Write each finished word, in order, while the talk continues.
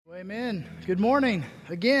Amen. Good morning.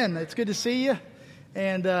 Again, it's good to see you.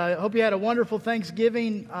 And I hope you had a wonderful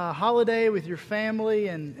Thanksgiving holiday with your family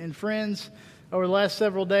and friends over the last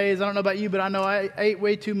several days. I don't know about you, but I know I ate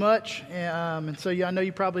way too much. And so I know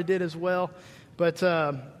you probably did as well. But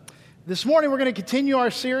this morning we're going to continue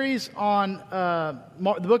our series on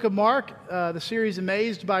the book of Mark, the series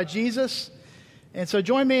Amazed by Jesus. And so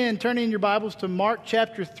join me in turning your Bibles to Mark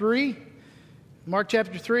chapter 3. Mark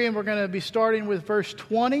chapter 3, and we're going to be starting with verse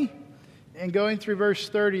 20 and going through verse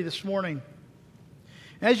 30 this morning.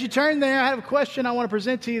 As you turn there, I have a question I want to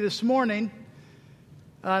present to you this morning.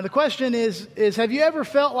 The question is have you ever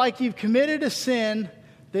felt like you've committed a sin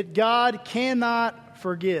that God cannot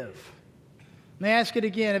forgive? Let me ask it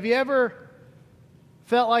again. Have you ever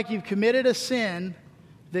felt like you've committed a sin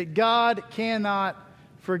that God cannot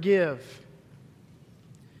forgive?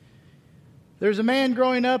 There's a man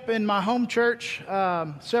growing up in my home church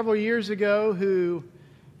several years ago who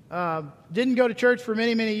didn't go to church for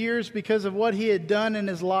many, many years because of what he had done in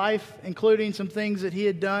his life, including some things that he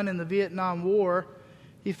had done in the Vietnam War.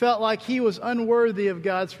 He felt like he was unworthy of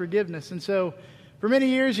God's forgiveness. And so for many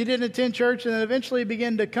years he didn't attend church, and then eventually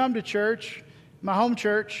began to come to church, my home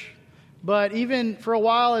church. But even for a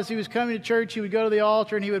while as he was coming to church, he would go to the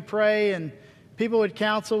altar and he would pray, and people would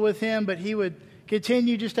counsel with him, but he would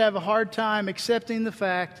continue just to have a hard time accepting the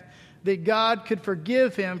fact that God could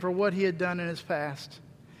forgive him for what he had done in his past.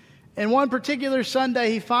 And one particular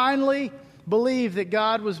Sunday, he finally believed that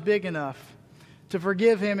God was big enough to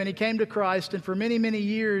forgive him, and he came to Christ. And for many, many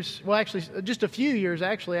years, well, actually, just a few years,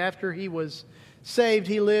 actually, after he was saved,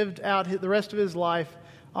 he lived out the rest of his life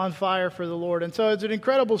on fire for the Lord. And so it's an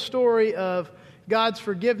incredible story of God's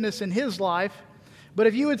forgiveness in his life. But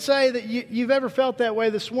if you would say that you've ever felt that way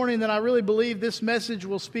this morning, then I really believe this message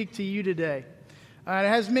will speak to you today. It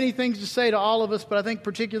has many things to say to all of us, but I think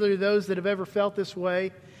particularly those that have ever felt this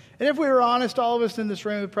way. And if we were honest, all of us in this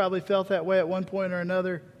room have probably felt that way at one point or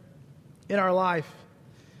another in our life.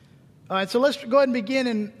 All right, so let's go ahead and begin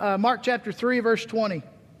in Mark chapter 3, verse 20. It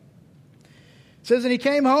says, "And he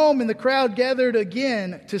came home, and the crowd gathered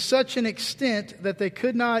again to such an extent that they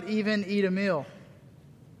could not even eat a meal.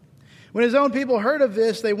 When his own people heard of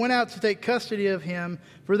this, they went out to take custody of him,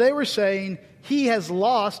 for they were saying, 'He has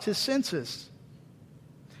lost his senses.'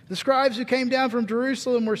 The scribes who came down from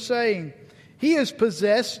Jerusalem were saying, 'He is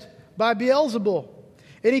possessed by Beelzebul,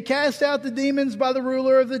 and he cast out the demons by the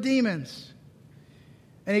ruler of the demons.'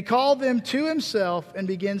 And he called them to himself and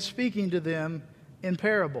began speaking to them in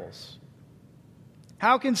parables.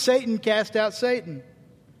 'How can Satan cast out Satan?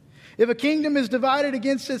 If a kingdom is divided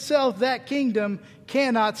against itself, that kingdom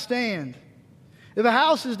cannot stand. If a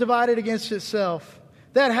house is divided against itself,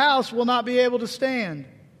 that house will not be able to stand.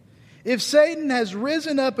 If Satan has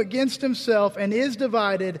risen up against himself and is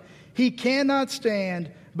divided, he cannot stand,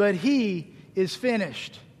 but he is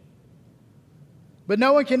finished. But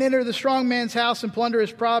no one can enter the strong man's house and plunder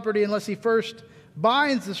his property unless he first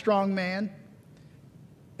binds the strong man,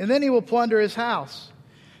 and then he will plunder his house.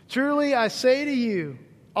 Truly I say to you,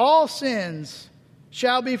 all sins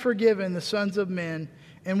shall be forgiven the sons of men,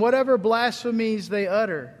 and whatever blasphemies they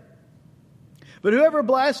utter. But whoever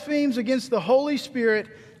blasphemes against the Holy Spirit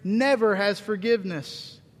never has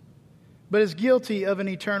forgiveness, but is guilty of an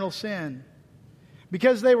eternal sin.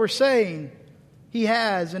 Because they were saying, 'He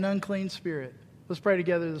has an unclean spirit.'" Let's pray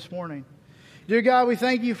together this morning. Dear God, we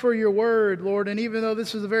thank you for your word, Lord. And even though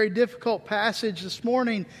this is a very difficult passage this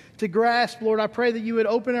morning to grasp, Lord, I pray that you would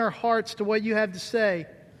open our hearts to what you have to say.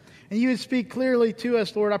 And you would speak clearly to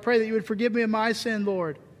us, Lord. I pray that you would forgive me of my sin,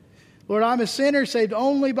 Lord. Lord, I'm a sinner saved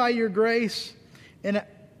only by your grace. And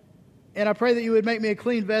I pray that you would make me a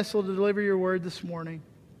clean vessel to deliver your word this morning.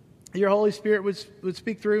 Your Holy Spirit would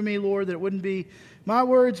speak through me, Lord, that it wouldn't be my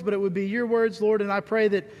words, but it would be your words, Lord. And I pray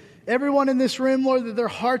that everyone in this room, Lord, that their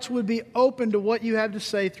hearts would be open to what you have to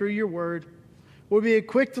say through your word. We'll be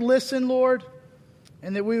quick to listen, Lord,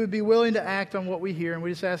 and that we would be willing to act on what we hear. And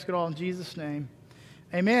we just ask it all in Jesus' name.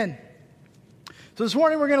 Amen. So this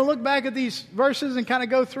morning we're going to look back at these verses and kind of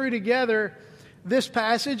go through together this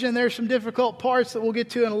passage. And there's some difficult parts that we'll get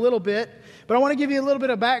to in a little bit. But I want to give you a little bit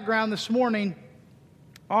of background this morning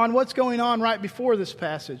on what's going on right before this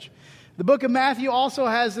passage. The book of Matthew also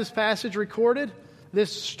has this passage recorded,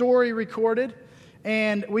 this story recorded.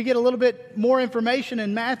 And we get a little bit more information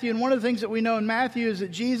in Matthew. And one of the things that we know in Matthew is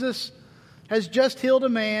that Jesus has just healed a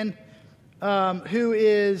man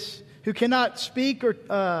who cannot speak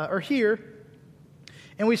or hear.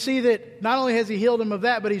 And we see that not only has he healed him of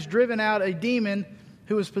that, but he's driven out a demon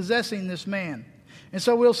who was possessing this man. And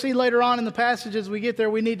so we'll see later on in the passage as we get there,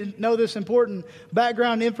 we need to know this important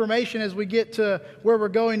background information as we get to where we're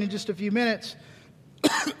going in just a few minutes.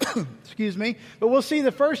 Excuse me. But we'll see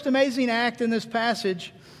the first amazing act in this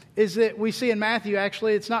passage is that we see in Matthew,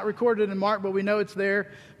 actually. It's not recorded in Mark, but we know it's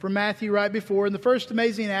there from Matthew right before. And the first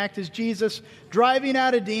amazing act is Jesus driving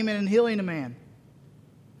out a demon and healing a man.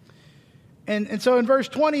 And so in verse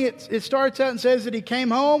 20, it starts out and says that he came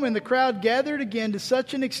home and the crowd gathered again to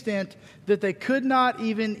such an extent that they could not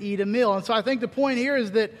even eat a meal. And so I think the point here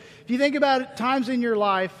is that if you think about times in your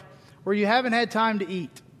life where you haven't had time to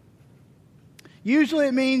eat, usually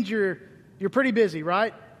it means you're pretty busy,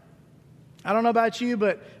 right? I don't know about you,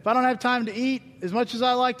 but if I don't have time to eat as much as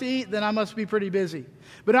I like to eat, then I must be pretty busy.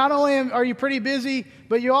 But not only are you pretty busy,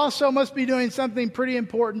 but you also must be doing something pretty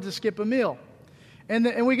important to skip a meal.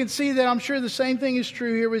 And we can see that I'm sure the same thing is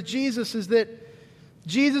true here with Jesus, is that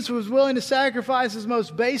Jesus was willing to sacrifice his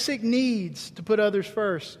most basic needs to put others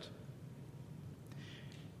first.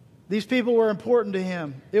 These people were important to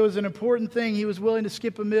him. It was an important thing. He was willing to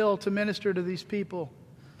skip a meal to minister to these people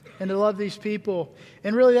and to love these people.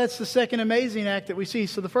 And really that's the second amazing act that we see.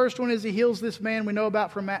 So the first one is he heals this man we know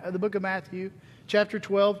about from the book of Matthew, chapter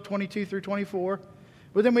 12, 22 through 24.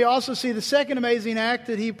 But then we also see the second amazing act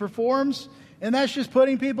that he performs, and that's just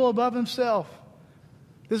putting people above himself.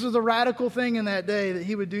 This was a radical thing in that day that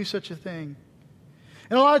he would do such a thing.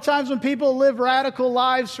 And a lot of times when people live radical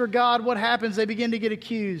lives for God, what happens? They begin to get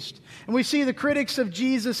accused. And we see the critics of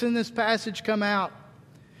Jesus in this passage come out.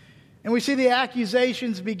 And we see the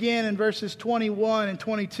accusations begin in verses 21 and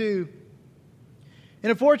 22.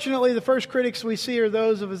 And unfortunately, the first critics we see are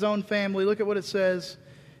those of his own family. Look at what it says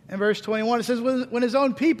in verse 21. It says, when his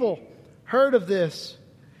own people heard of this,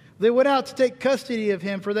 they went out to take custody of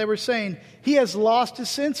him, for they were saying, he has lost his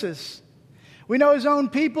senses. We know his own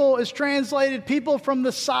people is translated people from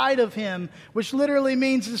the side of him, which literally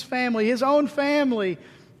means his family. His own family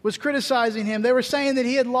was criticizing him. They were saying that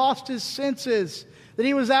he had lost his senses, that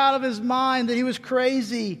he was out of his mind, that he was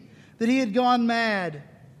crazy, that he had gone mad.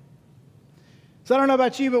 So I don't know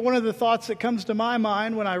about you, but one of the thoughts that comes to my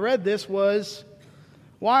mind when I read this was,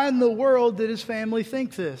 why in the world did his family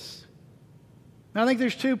think this? Now, I think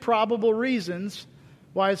there's two probable reasons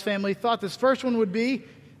why his family thought this. First one would be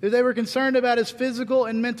that they were concerned about his physical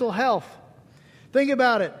and mental health. Think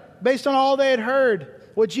about it. Based on all they had heard,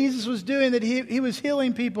 what Jesus was doing, that he was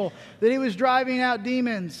healing people, that he was driving out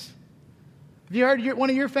demons. If you heard one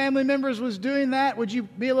of your family members was doing that, would you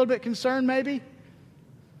be a little bit concerned maybe?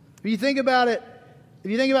 If you think about it,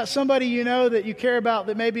 if you think about somebody you know that you care about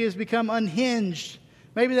that maybe has become unhinged,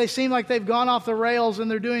 maybe they seem like they've gone off the rails and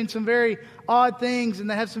they're doing some very odd things and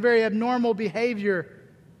they have some very abnormal behavior.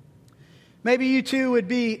 Maybe you too would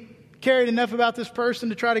be cared enough about this person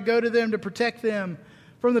to try to go to them to protect them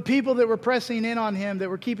from the people that were pressing in on him, that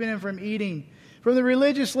were keeping him from eating, from the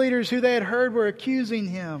religious leaders who they had heard were accusing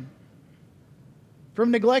him, from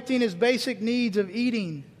neglecting his basic needs of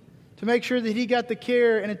eating to make sure that he got the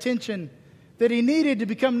care and attention that he needed to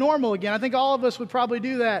become normal again. I think all of us would probably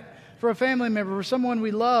do that for a family member, for someone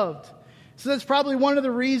we loved. So that's probably one of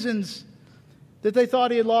the reasons that they thought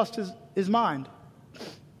he had lost his mind.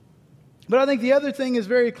 But I think the other thing is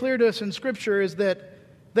very clear to us in Scripture is that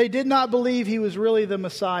they did not believe he was really the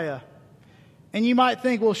Messiah. And you might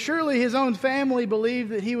think, well, surely his own family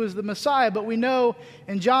believed that he was the Messiah. But we know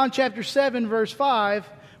in John chapter 7, verse 5,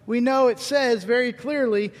 we know it says very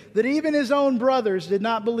clearly that even his own brothers did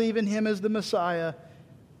not believe in him as the Messiah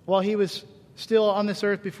while he was still on this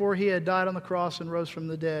earth before he had died on the cross and rose from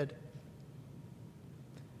the dead.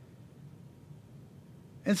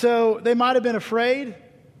 And so they might have been afraid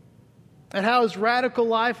at how his radical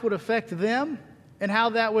life would affect them and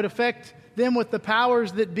how that would affect them with the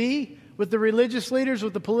powers that be, with the religious leaders,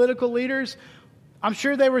 with the political leaders. I'm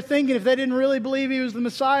sure they were thinking, if they didn't really believe he was the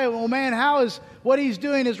Messiah, well, man, how is what he's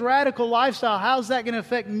doing, his radical lifestyle, how's that going to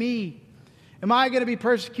affect me? Am I going to be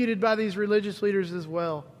persecuted by these religious leaders as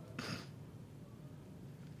well?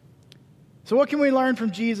 So what can we learn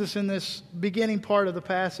from Jesus in this beginning part of the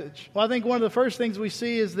passage? Well, I think one of the first things we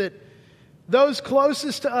see is that those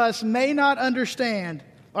closest to us may not understand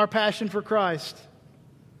our passion for Christ.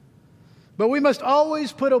 But we must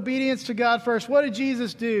always put obedience to God first. What did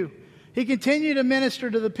Jesus do? He continued to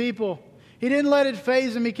minister to the people. He didn't let it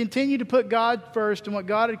faze him. He continued to put God first and what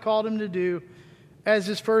God had called him to do as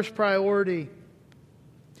his first priority.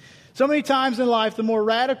 So many times in life, the more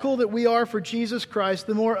radical that we are for Jesus Christ,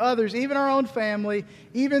 the more others, even our own family,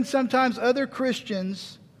 even sometimes other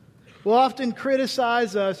Christians, will often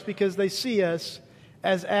criticize us because they see us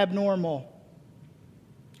as abnormal,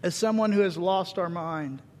 as someone who has lost our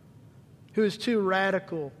mind, who is too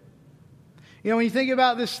radical. You know, when you think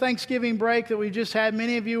about this Thanksgiving break that we just had,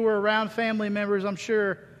 many of you were around family members, I'm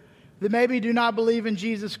sure, that maybe do not believe in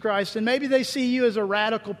Jesus Christ. And maybe they see you as a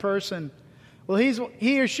radical person. Well,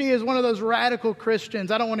 he or she is one of those radical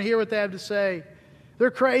Christians. I don't want to hear what they have to say.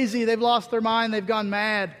 They're crazy. They've lost their mind. They've gone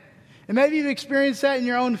mad. And maybe you've experienced that in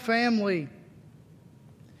your own family.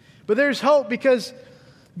 But there's hope, because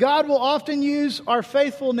God will often use our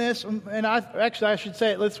faithfulness, and I should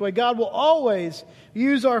say it this way: God will always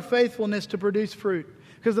use our faithfulness to produce fruit.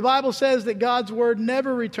 Because the Bible says that God's word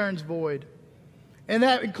never returns void. And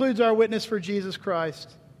that includes our witness for Jesus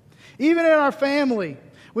Christ. Even in our family,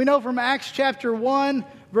 we know from Acts chapter 1,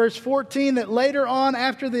 verse 14, that later on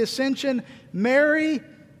after the ascension, Mary,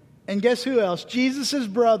 and guess who else? Jesus'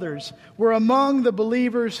 brothers were among the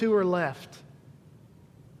believers who were left.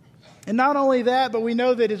 And not only that, but we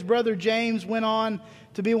know that his brother James went on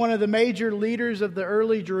to be one of the major leaders of the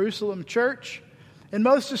early Jerusalem church. And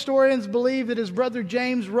most historians believe that his brother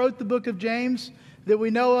James wrote the book of James that we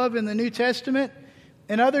know of in the New Testament.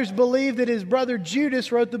 And others believe that his brother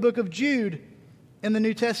Judas wrote the book of Jude in the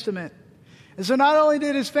New Testament. And so not only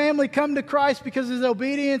did his family come to Christ because of his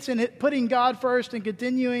obedience and putting God first and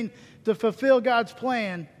continuing to fulfill God's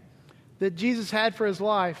plan that Jesus had for his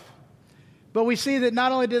life, but we see that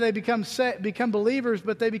not only did they become believers,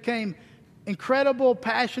 but they became incredible,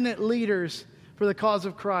 passionate leaders for the cause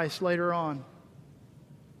of Christ later on.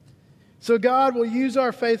 So God will use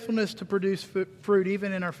our faithfulness to produce fruit,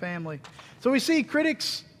 even in our family. So we see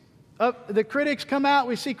the critics come out.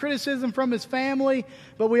 We see criticism from his family,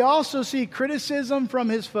 but we also see criticism from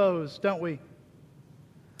his foes, don't we?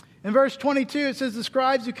 In verse 22, it says, the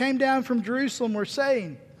scribes who came down from Jerusalem were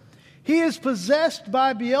saying, "He is possessed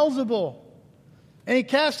by Beelzebul, and he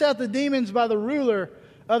cast out the demons by the ruler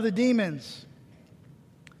of the demons."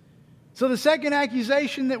 So the second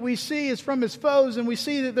accusation that we see is from his foes, and we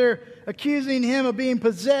see that they're accusing him of being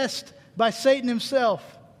possessed by Satan himself.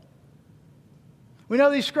 We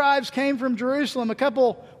know these scribes came from Jerusalem. A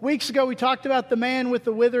couple weeks ago we talked about the man with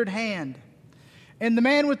the withered hand. And the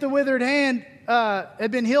man with the withered hand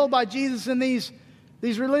had been healed by Jesus, and these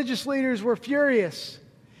religious leaders were furious.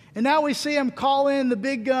 And now we see him call in the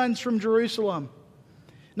big guns from Jerusalem.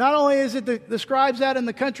 Not only is it the scribes out in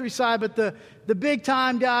the countryside, but the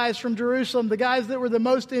big-time guys from Jerusalem, the guys that were the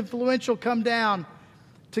most influential, come down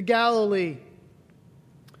to Galilee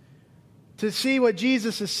to see what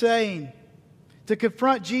Jesus is saying, to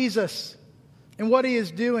confront Jesus and what he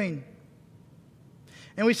is doing.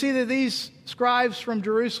 And we see that these scribes from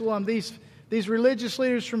Jerusalem, these religious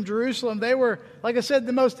leaders from Jerusalem, they were, like I said,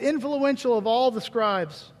 the most influential of all the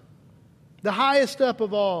scribes, the highest up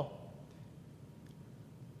of all.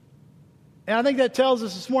 And I think that tells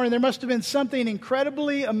us this morning there must have been something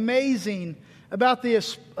incredibly amazing about the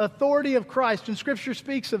authority of Christ, and Scripture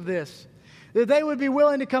speaks of this, that they would be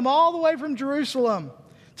willing to come all the way from Jerusalem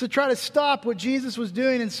to try to stop what Jesus was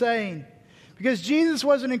doing and saying, because Jesus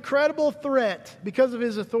was an incredible threat because of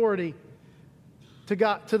his authority to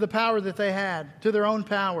God, to the power that they had, to their own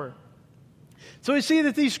power. So we see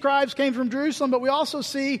that these scribes came from Jerusalem, but we also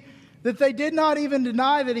see that they did not even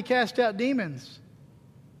deny that he cast out demons.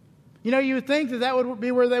 You know, you would think that would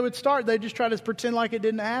be where they would start. They'd just try to pretend like it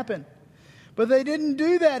didn't happen. But they didn't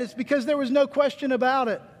do that. It's because there was no question about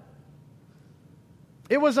it.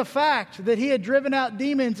 It was a fact that he had driven out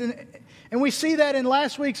demons. And we see that in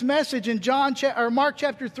last week's message in Mark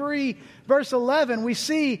chapter 3, verse 11. We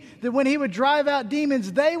see that when he would drive out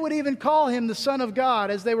demons, they would even call him the Son of God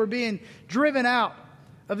as they were being driven out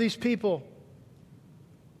of these people.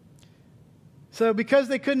 So because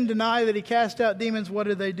they couldn't deny that he cast out demons, what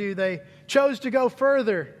did they do? They chose to go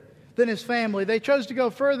further than his family. They chose to go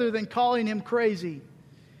further than calling him crazy.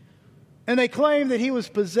 And they claimed that he was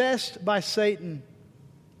possessed by Satan.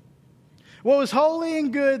 What was holy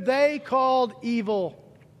and good, they called evil.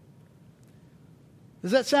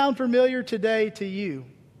 Does that sound familiar today to you?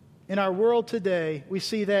 In our world today, we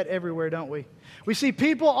see that everywhere, don't we? We see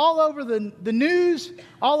people all over the news,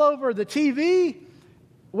 all over the TV,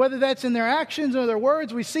 whether that's in their actions or their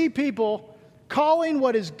words. We see people calling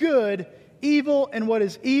what is good evil and what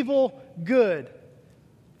is evil good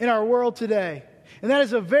in our world today. And that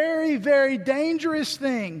is a very, very dangerous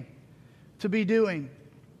thing to be doing.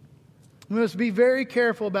 We must be very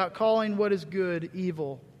careful about calling what is good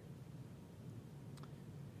evil.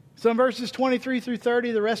 So in verses 23 through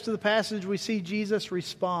 30, the rest of the passage, we see Jesus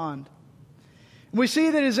respond. We see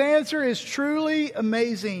that his answer is truly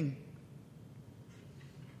amazing.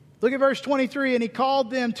 Look at verse 23. And he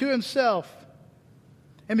called them to himself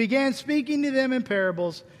and began speaking to them in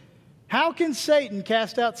parables. How can Satan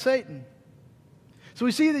cast out Satan? So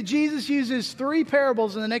we see that Jesus uses 3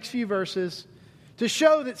 parables in the next few verses to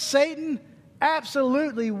show that Satan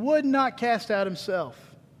absolutely would not cast out himself.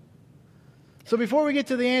 So before we get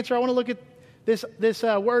to the answer, I want to look at this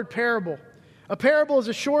word parable. A parable is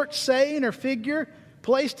a short saying or figure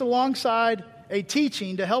placed alongside a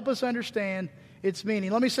teaching to help us understand its meaning.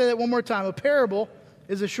 Let me say that one more time. A parable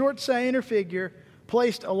is a short saying or figure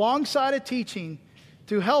placed alongside a teaching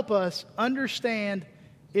to help us understand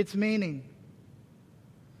its meaning.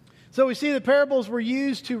 So we see the parables were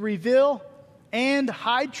used to reveal and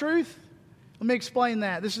hide truth. Let me explain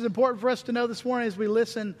that. This is important for us to know this morning as we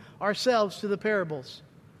listen ourselves to the parables.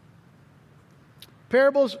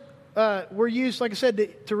 Parables were used, like I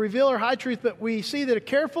said, to reveal or hide truth, but we see that a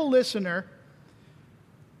careless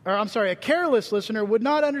listener would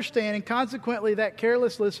not understand, and consequently that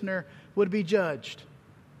careless listener would be judged.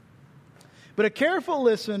 But a careful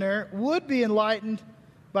listener would be enlightened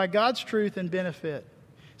by God's truth and benefit.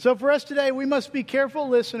 So for us today, we must be careful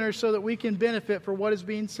listeners so that we can benefit for what is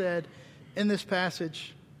being said in this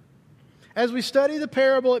passage. As we study the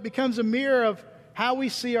parable, it becomes a mirror of how we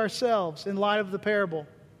see ourselves in light of the parable.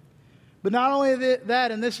 But not only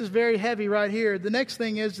that, and this is very heavy right here, the next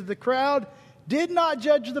thing is that the crowd did not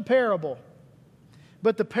judge the parable,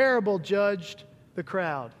 but the parable judged the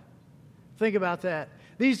crowd. Think about that.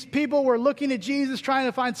 These people were looking at Jesus, trying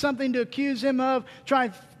to find something to accuse him of,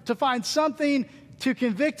 trying to find something to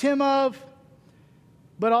convict him of.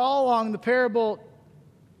 But all along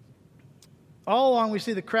we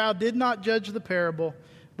see the crowd did not judge the parable,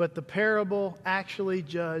 but the parable actually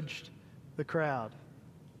judged the crowd.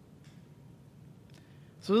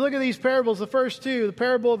 So look at these parables, the first two, the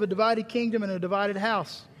parable of a divided kingdom and a divided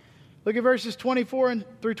house. Look at verses 24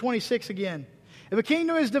 through 26 again. If a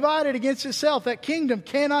kingdom is divided against itself, that kingdom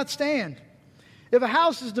cannot stand. If a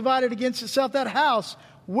house is divided against itself, that house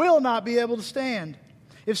will not be able to stand.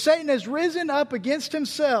 If Satan has risen up against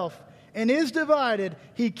himself and is divided,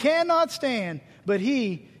 he cannot stand, but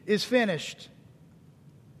he is finished.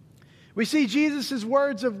 We see Jesus'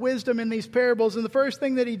 words of wisdom in these parables, and the first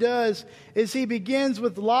thing that he does is he begins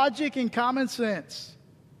with logic and common sense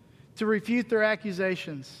to refute their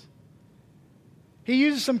accusations. He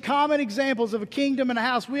uses some common examples of a kingdom and a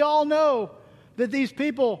house. We all know that these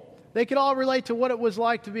people, they could all relate to what it was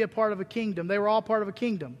like to be a part of a kingdom. They were all part of a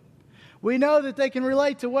kingdom. We know that they can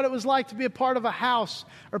relate to what it was like to be a part of a house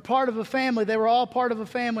or part of a family. They were all part of a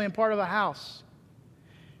family and part of a house.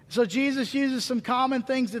 So Jesus uses some common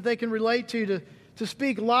things that they can relate to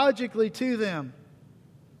speak logically to them.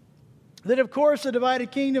 That, of course, a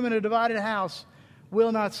divided kingdom and a divided house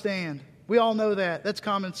will not stand. We all know that. That's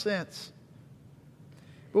common sense.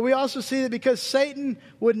 But we also see that because Satan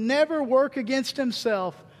would never work against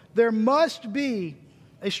himself, there must be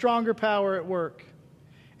a stronger power at work.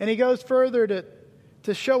 And he goes further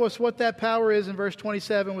to show us what that power is in verse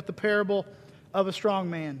 27 with the parable of a strong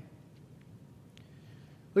man.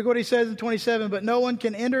 Look what he says in 27. But no one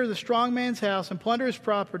can enter the strong man's house and plunder his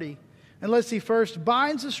property unless he first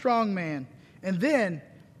binds the strong man, and then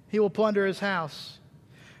he will plunder his house.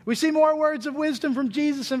 We see more words of wisdom from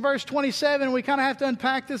Jesus in verse 27, and we kind of have to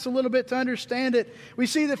unpack this a little bit to understand it. We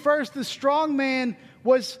see that first, the strong man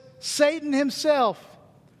was Satan himself,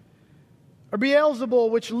 or Beelzebul,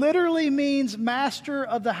 which literally means master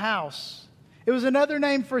of the house. It was another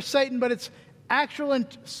name for Satan, but its actual and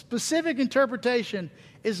specific interpretation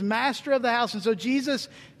is master of the house. And so Jesus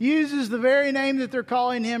uses the very name that they're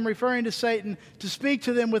calling him, referring to Satan, to speak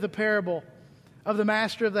to them with a parable of the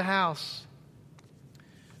master of the house.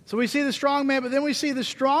 So we see the strong man, but then we see the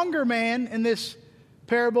stronger man in this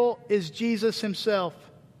parable is Jesus himself.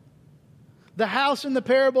 The house in the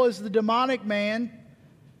parable is the demonic man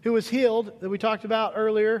who was healed, that we talked about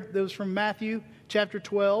earlier. That was from Matthew chapter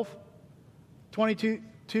 12, 22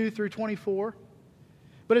 through 24.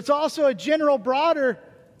 But it's also a general, broader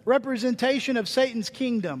representation of Satan's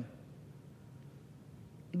kingdom.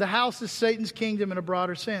 The house is Satan's kingdom in a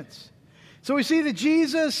broader sense. So we see that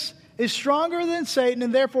Jesus is stronger than Satan,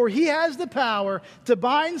 and therefore he has the power to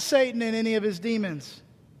bind Satan and any of his demons.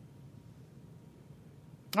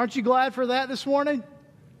 Aren't you glad for that this morning?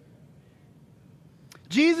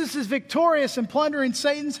 Jesus is victorious in plundering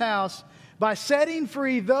Satan's house by setting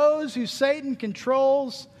free those who Satan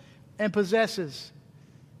controls and possesses.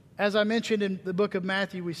 As I mentioned in the book of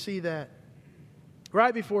Matthew, we see that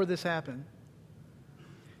right before this happened.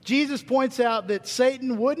 Jesus points out that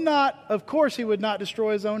Satan would not, of course he would not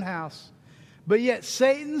destroy his own house, but yet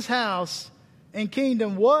Satan's house and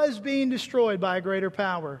kingdom was being destroyed by a greater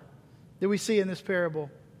power that we see in this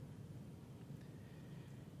parable.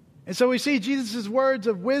 And so we see Jesus' words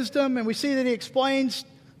of wisdom, and we see that he explains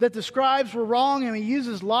that the scribes were wrong, and he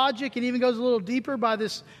uses logic and even goes a little deeper by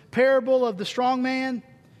this parable of the strong man.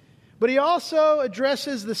 But he also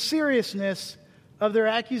addresses the seriousness of their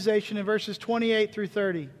accusation in verses 28 through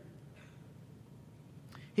 30.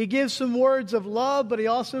 He gives some words of love, but he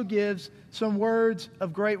also gives some words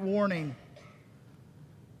of great warning.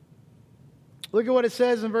 Look at what it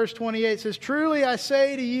says in verse 28. It says, "Truly I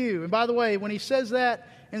say to you," and by the way, when he says that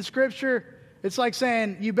in Scripture, it's like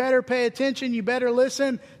saying, you better pay attention, you better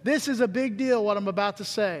listen. This is a big deal, what I'm about to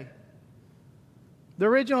say. The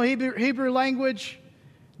original Hebrew language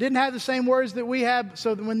didn't have the same words that we have,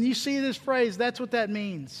 so when you see this phrase, that's what that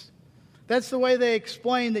means. That's the way they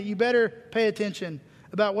explain that you better pay attention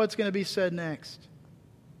about what's going to be said next.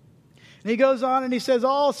 And he goes on and he says,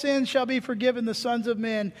 "All sins shall be forgiven the sons of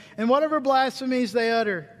men, and whatever blasphemies they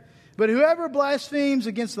utter. But whoever blasphemes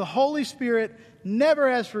against the Holy Spirit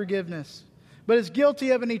never has forgiveness, but is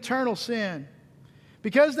guilty of an eternal sin,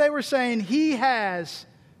 because they were saying, he has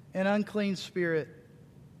an unclean spirit."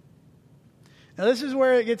 Now this is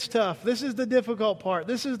where it gets tough. This is the difficult part.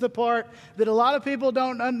 This is the part that a lot of people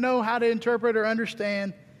don't know how to interpret or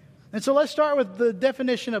understand. And so let's start with the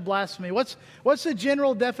definition of blasphemy. What's the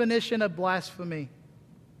general definition of blasphemy?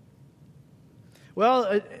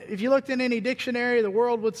 Well, if you looked in any dictionary, the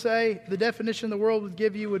world would say, the definition the world would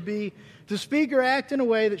give you would be to speak or act in a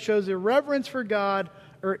way that shows irreverence for God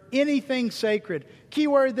or anything sacred. Key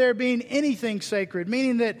word there being anything sacred,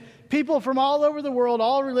 meaning that people from all over the world,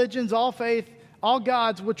 all religions, all faith, all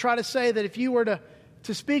gods would try to say that if you were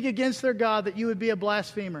to speak against their God, that you would be a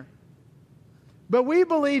blasphemer. But we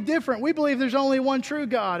believe different. We believe there's only one true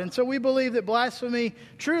God. And so we believe that blasphemy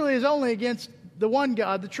truly is only against the one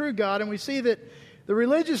God, the true God. And we see that the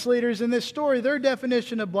religious leaders in this story, their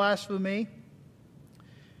definition of blasphemy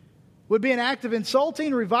would be an act of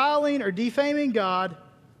insulting, reviling, or defaming God,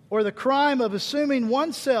 or the crime of assuming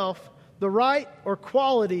oneself the right or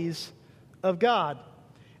qualities of God.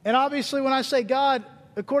 And obviously when I say God,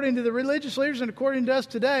 according to the religious leaders and according to us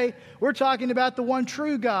today, we're talking about the one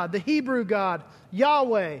true God, the Hebrew God,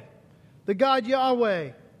 Yahweh, the God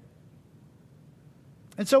Yahweh.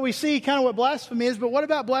 And so we see kind of what blasphemy is, but what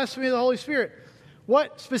about blasphemy of the Holy Spirit?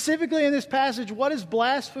 What specifically in this passage, what does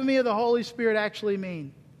blasphemy of the Holy Spirit actually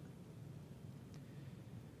mean?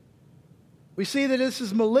 We see that this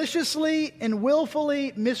is maliciously and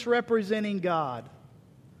willfully misrepresenting God.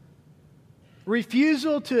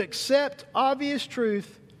 Refusal to accept obvious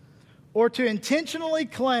truth or to intentionally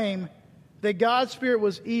claim that God's Spirit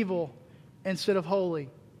was evil instead of holy.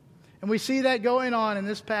 And we see that going on in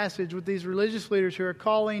this passage with these religious leaders who are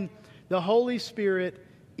calling the Holy Spirit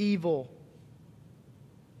evil.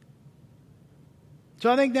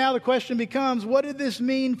 So I think now the question becomes, what did this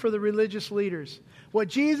mean for the religious leaders? What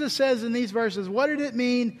Jesus says in these verses, what did it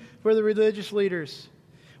mean for the religious leaders?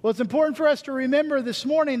 Well, it's important for us to remember this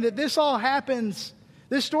morning that this all happens,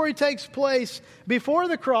 this story takes place before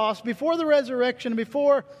the cross, before the resurrection,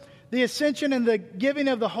 before the ascension and the giving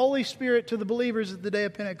of the Holy Spirit to the believers at the day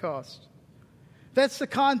of Pentecost. That's the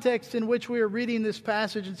context in which we are reading this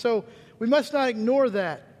passage, and so we must not ignore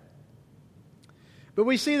that. But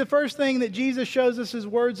we see the first thing that Jesus shows us is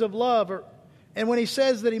words of love, and when he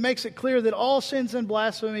says that, he makes it clear that all sins and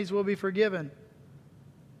blasphemies will be forgiven.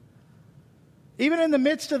 Even in the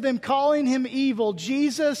midst of them calling him evil,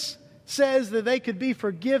 Jesus says that they could be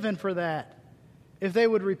forgiven for that if they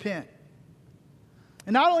would repent.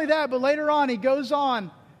 And not only that, but later on, he goes on.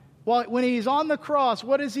 When he's on the cross,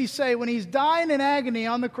 what does he say? When he's dying in agony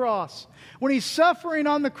on the cross, when he's suffering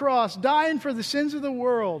on the cross, dying for the sins of the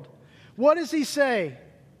world, what does he say?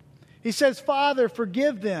 He says, "Father,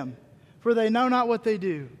 forgive them, for they know not what they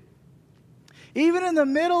do." Even in the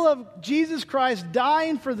middle of Jesus Christ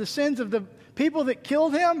dying for the sins of the people that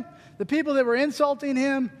killed him, the people that were insulting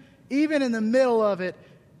him, even in the middle of it,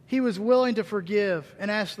 he was willing to forgive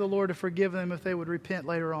and ask the Lord to forgive them if they would repent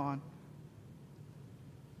later on.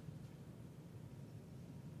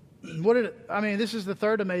 This is the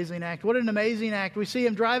third amazing act. What an amazing act. We see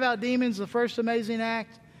him drive out demons, the first amazing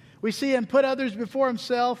act. We see him put others before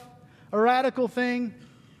himself, a radical thing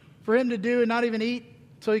for him to do and not even eat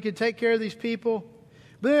so he could take care of these people.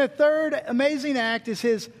 But then the third amazing act is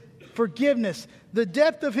his forgiveness. The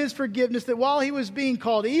depth of his forgiveness, that while he was being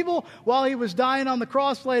called evil, while he was dying on the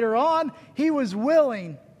cross later on, he was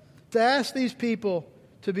willing to ask these people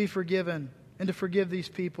to be forgiven and to forgive these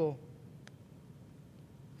people.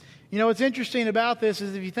 You know, what's interesting about this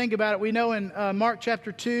is if you think about it, we know in Mark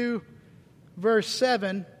chapter 2, verse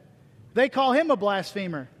 7, they call him a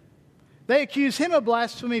blasphemer. They accuse him of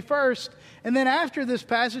blasphemy first, and then after this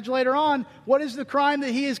passage later on, what is the crime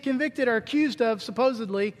that he is convicted or accused of,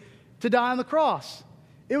 supposedly, to die on the cross?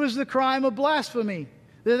 It was the crime of blasphemy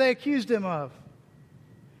that they accused him of.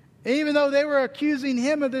 And even though they were accusing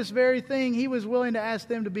him of this very thing, he was willing to ask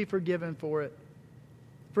them to be forgiven for it.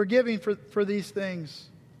 forgiving for these things.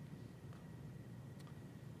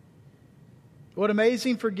 What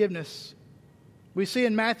amazing forgiveness. We see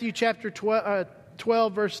in Matthew chapter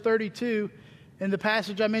 12, verse 32, in the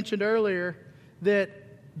passage I mentioned earlier, that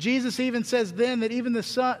Jesus even says then that even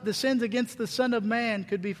the sins against the Son of Man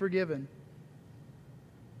could be forgiven.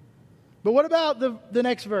 But what about the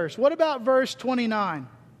next verse? What about verse 29?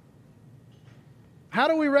 How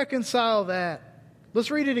do we reconcile that? Let's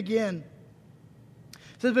read it again.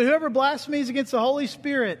 It says, but whoever blasphemes against the Holy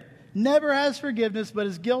Spirit never has forgiveness, but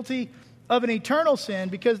is guilty of an eternal sin,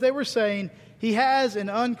 because they were saying he has an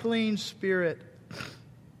unclean spirit.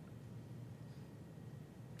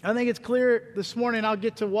 I think it's clear this morning. I'll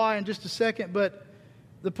get to why in just a second. But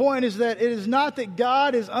the point is that it is not that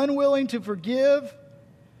God is unwilling to forgive,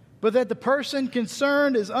 but that the person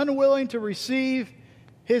concerned is unwilling to receive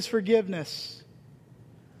His forgiveness.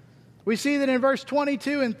 We see that in verse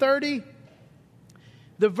 22 and 30,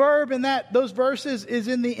 the verb in those verses is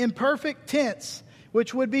in the imperfect tense,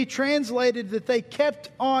 which would be translated that they kept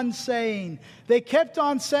on saying. They kept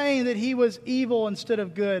on saying that he was evil instead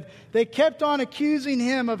of good. They kept on accusing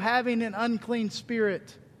him of having an unclean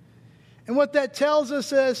spirit. And what that tells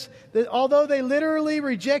us is that although they literally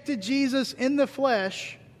rejected Jesus in the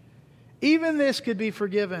flesh, even this could be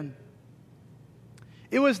forgiven.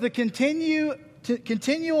 It was the continual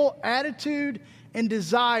attitude and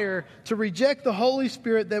desire to reject the Holy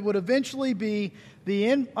Spirit that would eventually be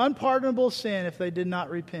the unpardonable sin if they did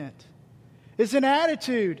not repent. It's an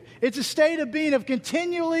attitude. It's a state of being of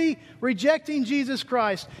continually rejecting Jesus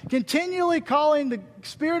Christ, continually calling the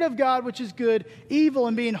Spirit of God, which is good, evil,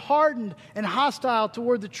 and being hardened and hostile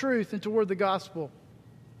toward the truth and toward the gospel.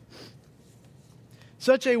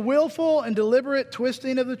 Such a willful and deliberate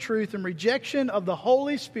twisting of the truth and rejection of the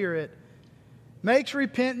Holy Spirit makes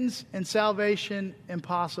repentance and salvation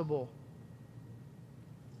impossible.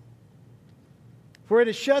 For it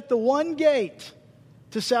has shut the one gate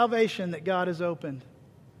to salvation that God has opened.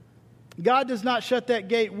 God does not shut that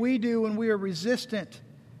gate. We do when we are resistant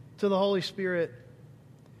to the Holy Spirit.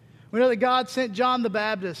 We know that God sent John the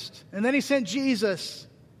Baptist, and then He sent Jesus,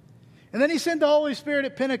 and then He sent the Holy Spirit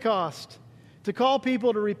at Pentecost to call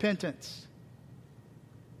people to repentance.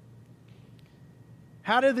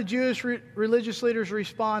 How did the Jewish religious leaders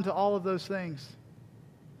respond to all of those things?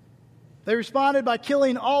 They responded by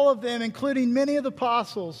killing all of them, including many of the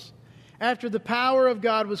apostles, after the power of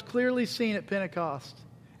God was clearly seen at Pentecost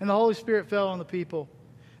and the Holy Spirit fell on the people.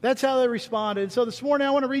 That's how they responded. So this morning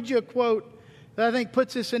I want to read you a quote that I think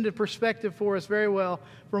puts this into perspective for us very well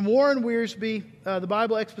from Warren Wiersbe, the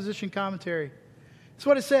Bible Exposition Commentary. That's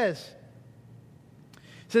what it says.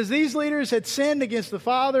 It says, these leaders had sinned against the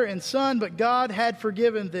Father and Son, but God had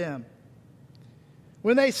forgiven them.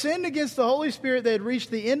 When they sinned against the Holy Spirit, they had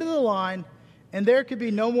reached the end of the line, and there could be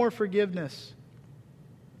no more forgiveness.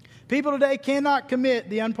 People today cannot commit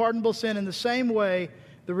the unpardonable sin in the same way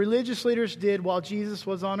the religious leaders did while Jesus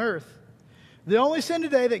was on earth. The only sin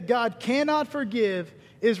today that God cannot forgive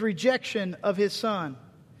is rejection of His Son.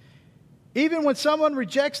 Even when someone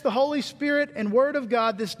rejects the Holy Spirit and Word of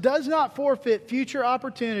God, this does not forfeit future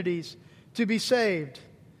opportunities to be saved.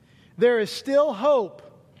 There is still hope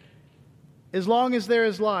as long as there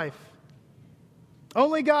is life.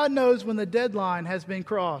 Only God knows when the deadline has been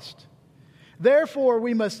crossed. Therefore,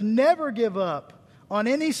 we must never give up on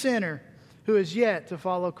any sinner who is yet to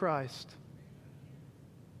follow Christ.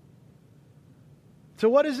 So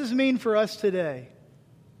what does this mean for us today?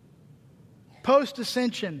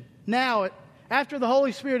 Post-ascension, now, after the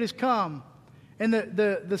Holy Spirit has come and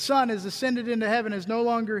the Son has ascended into heaven, is no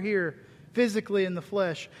longer here physically in the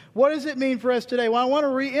flesh. What does it mean for us today? Well, I want to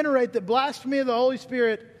reiterate that blasphemy of the Holy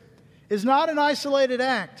Spirit is not an isolated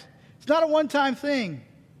act. It's not a one-time thing,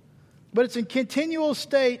 but it's a continual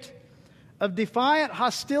state of defiant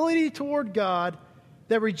hostility toward God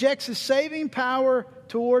that rejects His saving power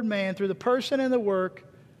toward man through the person and the work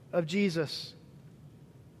of Jesus.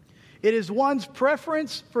 It is one's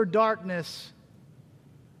preference for darkness,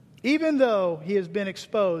 even though he has been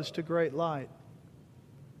exposed to great light.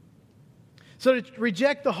 So to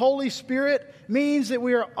reject the Holy Spirit means that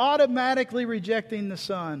we are automatically rejecting the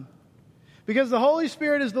Son. Because the Holy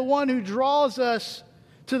Spirit is the one who draws us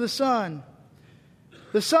to the Son.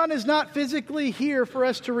 The Son is not physically here for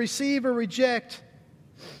us to receive or reject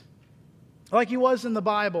like He was in the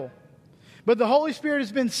Bible. But the Holy Spirit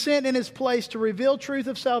has been sent in His place to reveal truth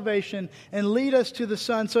of salvation and lead us to the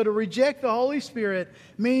Son. So to reject the Holy Spirit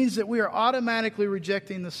means that we are automatically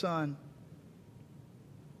rejecting the Son.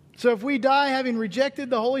 So if we die having rejected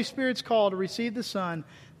the Holy Spirit's call to receive the Son,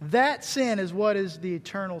 that sin is what is the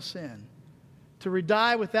eternal sin. to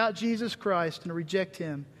die without Jesus Christ and to reject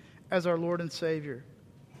Him as our Lord and Savior.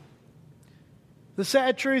 The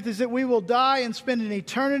sad truth is that we will die and spend an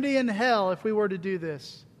eternity in hell if we were to do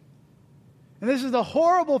this. And this is a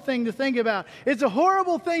horrible thing to think about. It's a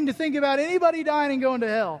horrible thing to think about anybody dying and going to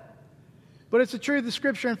hell. But it's the truth of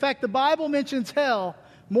Scripture. In fact, the Bible mentions hell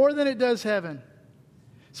more than it does heaven.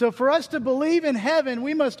 So for us to believe in heaven,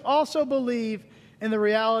 we must also believe in the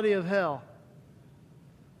reality of hell.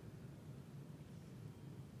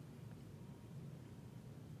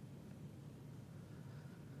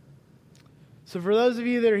 So for those of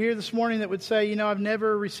you that are here this morning that would say, I've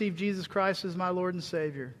never received Jesus Christ as my Lord and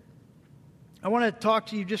Savior, I want to talk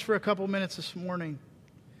to you just for a couple minutes this morning.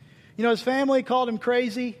 His family called him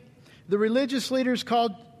crazy. The religious leaders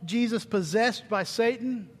called Jesus possessed by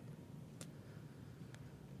Satan.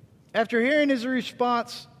 After hearing his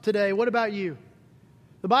response today, what about you?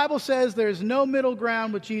 The Bible says there's no middle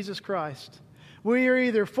ground with Jesus Christ. We are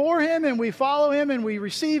either for Him and we follow Him and we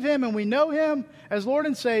receive Him and we know Him as Lord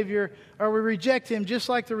and Savior, or we reject Him just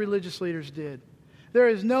like the religious leaders did. There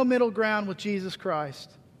is no middle ground with Jesus Christ.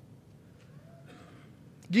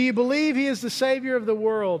 Do you believe He is the Savior of the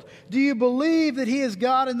world? Do you believe that He is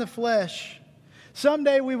God in the flesh?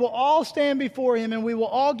 Someday we will all stand before Him and we will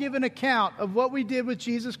all give an account of what we did with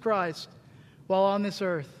Jesus Christ while on this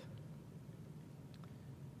earth.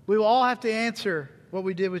 We will all have to answer what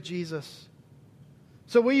we did with Jesus.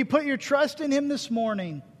 So will you put your trust in Him this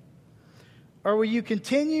morning? Or will you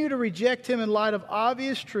continue to reject Him in light of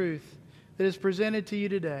obvious truth that is presented to you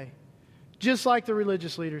today? Just like the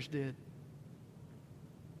religious leaders did.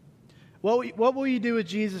 What will you do with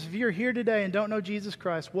Jesus? If you're here today and don't know Jesus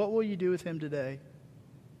Christ, what will you do with Him today?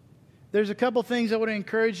 There's a couple things I want to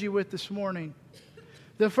encourage you with this morning.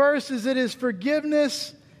 The first is that His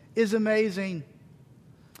forgiveness is amazing.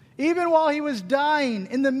 Even while He was dying,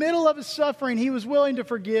 in the middle of His suffering, He was willing to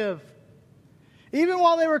forgive. Even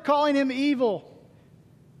while they were calling Him evil,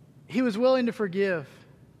 He was willing to forgive.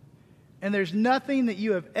 And there's nothing that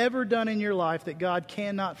you have ever done in your life that God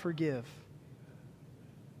cannot forgive.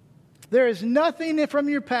 There is nothing from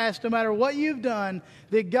your past, no matter what you've done,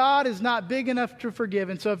 that God is not big enough to forgive.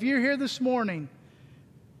 And so if you're here this morning,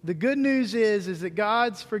 the good news is that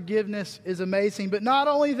God's forgiveness is amazing. But not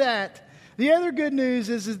only that, the other good news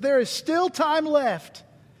is there is still time left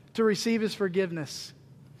to receive His forgiveness.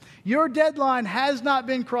 Your deadline has not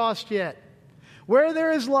been crossed yet. Where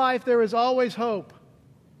there is life, there is always hope.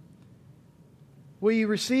 Will you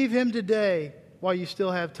receive Him today while you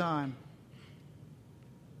still have time?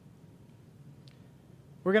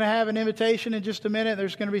 We're going to have an invitation in just a minute.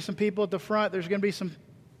 There's going to be some people at the front. There's going to be some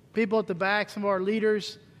people at the back, some of our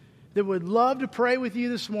leaders that would love to pray with you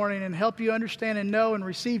this morning and help you understand and know and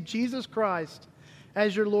receive Jesus Christ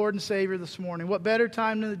as your Lord and Savior this morning. What better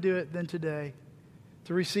time to do it than today,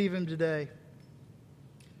 to receive Him today?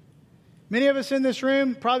 Many of us in this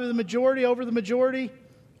room, probably the majority, over the majority,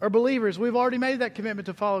 are believers. We've already made that commitment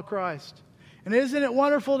to follow Christ. And isn't it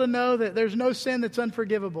wonderful to know that there's no sin that's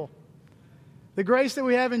unforgivable? The grace that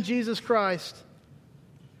we have in Jesus Christ.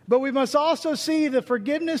 But we must also see the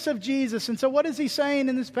forgiveness of Jesus. And so what is He saying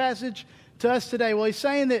in this passage to us today? Well, He's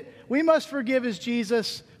saying that we must forgive as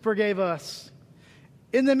Jesus forgave us.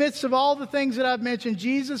 In the midst of all the things that I've mentioned,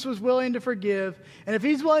 Jesus was willing to forgive. And if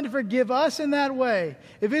He's willing to forgive us in that way,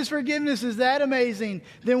 if His forgiveness is that amazing,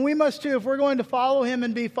 then we must too. If we're going to follow Him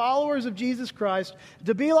and be followers of Jesus Christ,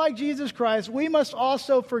 to be like Jesus Christ, we must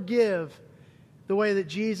also forgive the way that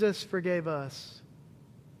Jesus forgave us.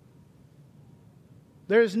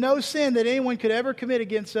 There is no sin that anyone could ever commit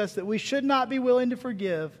against us that we should not be willing to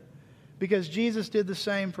forgive, because Jesus did the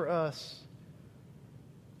same for us.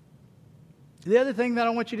 The other thing that I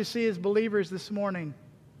want you to see as believers this morning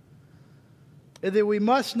is that we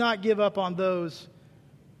must not give up on those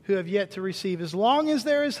who have yet to receive. As long as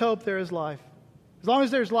there is hope, there is life. As long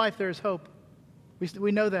as there's life, there is hope.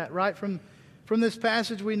 We know that, right? From this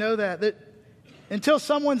passage, we know that until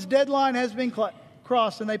someone's deadline has been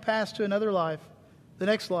crossed and they pass to another life, the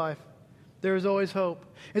next life, there is always hope.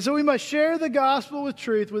 And so we must share the gospel with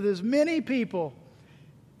truth with as many people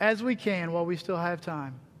as we can while we still have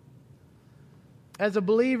time. As a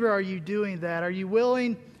believer, are you doing that? Are you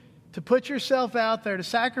willing to put yourself out there, to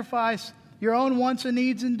sacrifice your own wants and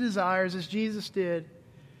needs and desires as Jesus did,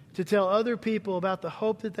 to tell other people about the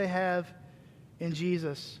hope that they have in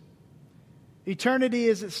Jesus? Eternity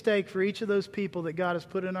is at stake for each of those people that God has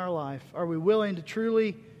put in our life. Are we willing to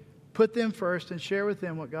truly put them first and share with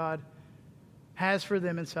them what God has for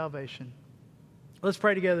them in salvation? Let's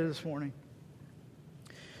pray together this morning.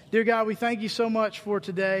 Dear God, we thank You so much for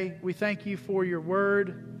today. We thank You for Your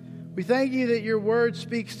word. We thank You that Your word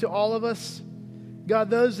speaks to all of us. God,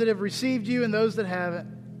 those that have received you and those that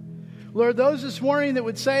haven't. Lord, those this morning that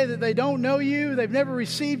would say that they don't know you, they've never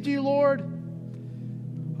received you, Lord.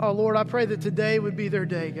 Oh, Lord, I pray that today would be their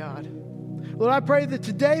day, God. Lord, I pray that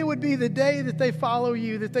today would be the day that they follow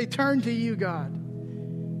you, that they turn to you, God.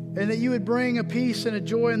 And that you would bring a peace and a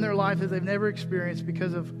joy in their life that they've never experienced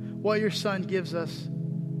because of what your Son gives us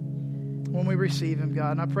when we receive him,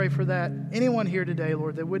 God. And I pray for that. Anyone here today,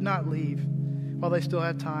 Lord, that would not leave while they still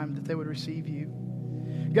have time, that they would receive you.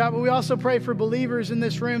 God, but we also pray for believers in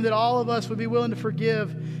this room that all of us would be willing to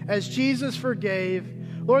forgive as Jesus forgave.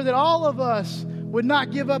 Lord, that all of us would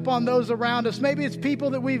not give up on those around us. Maybe it's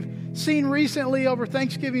people that we've seen recently over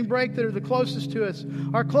Thanksgiving break that are the closest to us,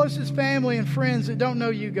 our closest family and friends that don't know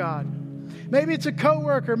you, God. Maybe it's a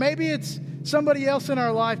coworker. Maybe it's somebody else in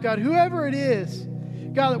our life, God. Whoever it is,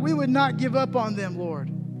 God, that we would not give up on them, Lord.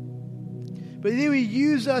 But you would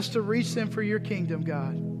use us to reach them for your kingdom,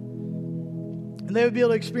 God. And they would be able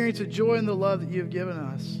to experience the joy and the love that you have given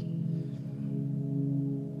us.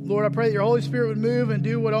 Lord, I pray that your Holy Spirit would move and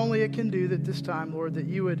do what only it can do at this time, Lord, that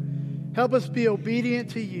you would help us be obedient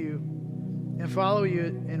to you and follow you.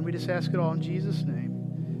 And we just ask it all in Jesus'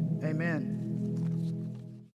 name. Amen.